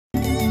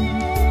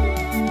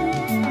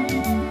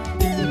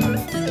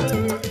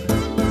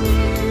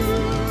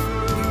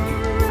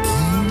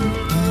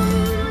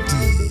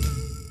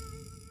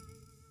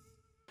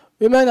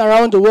Women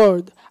around the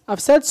world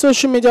have set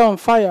social media on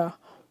fire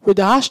with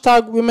the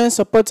hashtag Women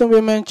Supporting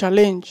Women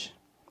Challenge.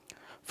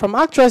 From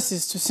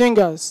actresses to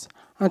singers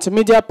and to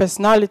media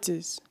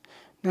personalities,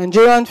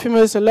 Nigerian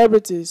female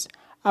celebrities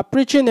are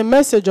preaching a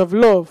message of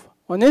love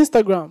on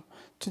Instagram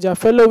to their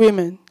fellow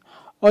women,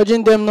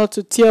 urging them not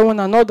to tear one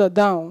another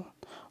down,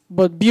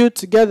 but build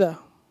together.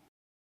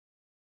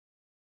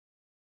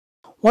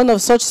 One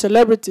of such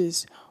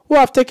celebrities who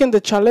have taken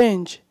the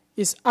challenge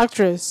is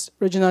actress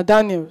Regina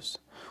Daniels,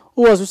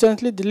 who was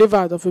recently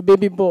delivered of a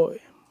baby boy.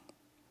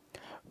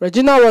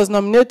 Regina was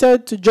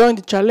nominated to join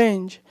the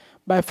challenge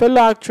by fellow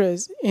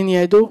actress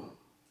Iniedo.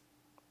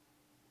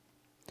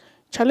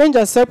 Challenge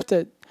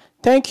accepted.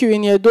 Thank you,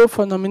 Iniedo,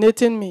 for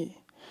nominating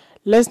me.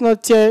 Let's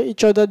not tear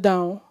each other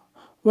down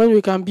when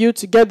we can build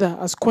together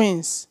as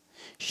queens,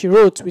 she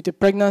wrote with a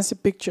pregnancy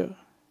picture.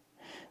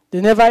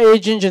 The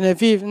never-aging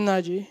Genevieve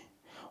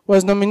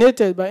was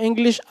nominated by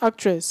English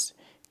actress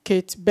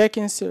Kate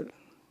Beckinsale.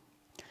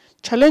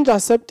 Challenge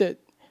accepted.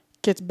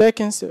 Kate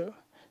Beckinsale,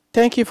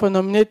 thank you for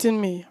nominating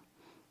me.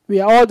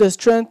 We are all the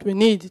strength we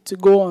need to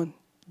go on,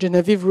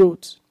 Genevieve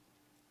wrote.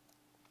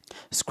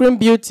 Scream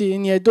Beauty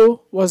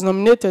Iniedo was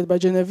nominated by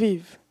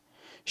Genevieve.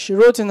 She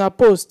wrote in her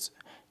post,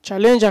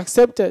 challenge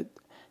accepted.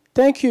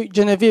 Thank you,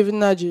 Genevieve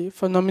Nnaji,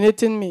 for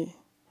nominating me.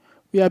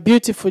 We are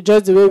beautiful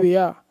just the way we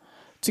are.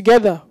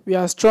 Together, we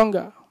are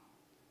stronger.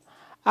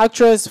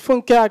 Actress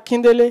Funke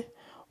Akindele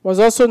was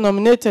also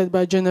nominated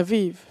by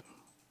Genevieve.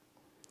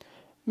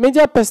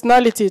 Media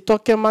personality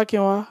Toke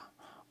Makinwa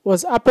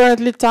was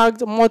apparently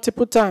tagged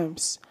multiple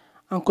times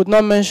and could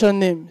not mention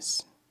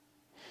names.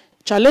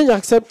 Challenge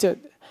accepted.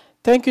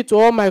 Thank you to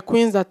all my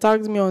queens that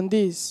tagged me on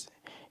this.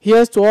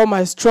 Here's to all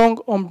my strong,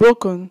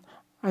 unbroken,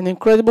 and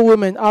incredible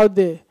women out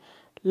there.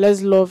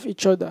 Let's love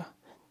each other,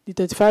 the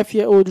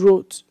 35-year-old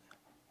wrote.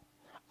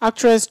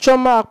 Actress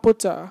Chioma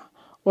Akpota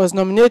was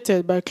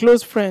nominated by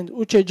close friend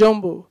Uche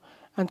Jumbo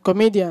and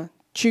comedian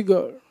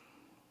Chigol.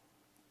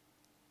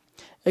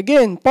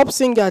 Again, pop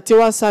singer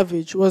Tiwa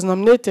Savage was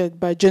nominated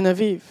by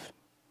Genevieve.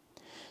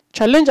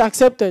 Challenge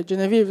accepted,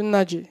 Genevieve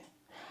Nnaji.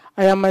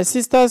 I am my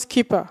sister's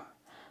keeper.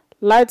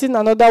 Lighting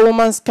another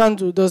woman's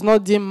candle does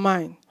not dim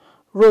mine,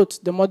 wrote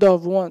the mother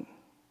of one.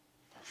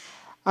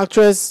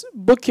 Actress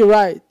Buki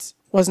Wright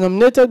was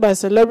nominated by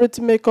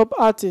celebrity makeup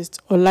artist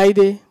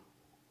Olaide.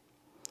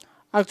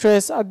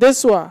 Actress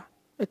Adesua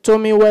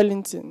Etomi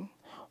Wellington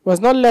was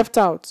not left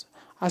out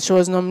as she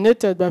was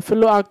nominated by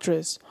fellow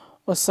actress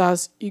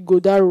Osas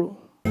Igodaro.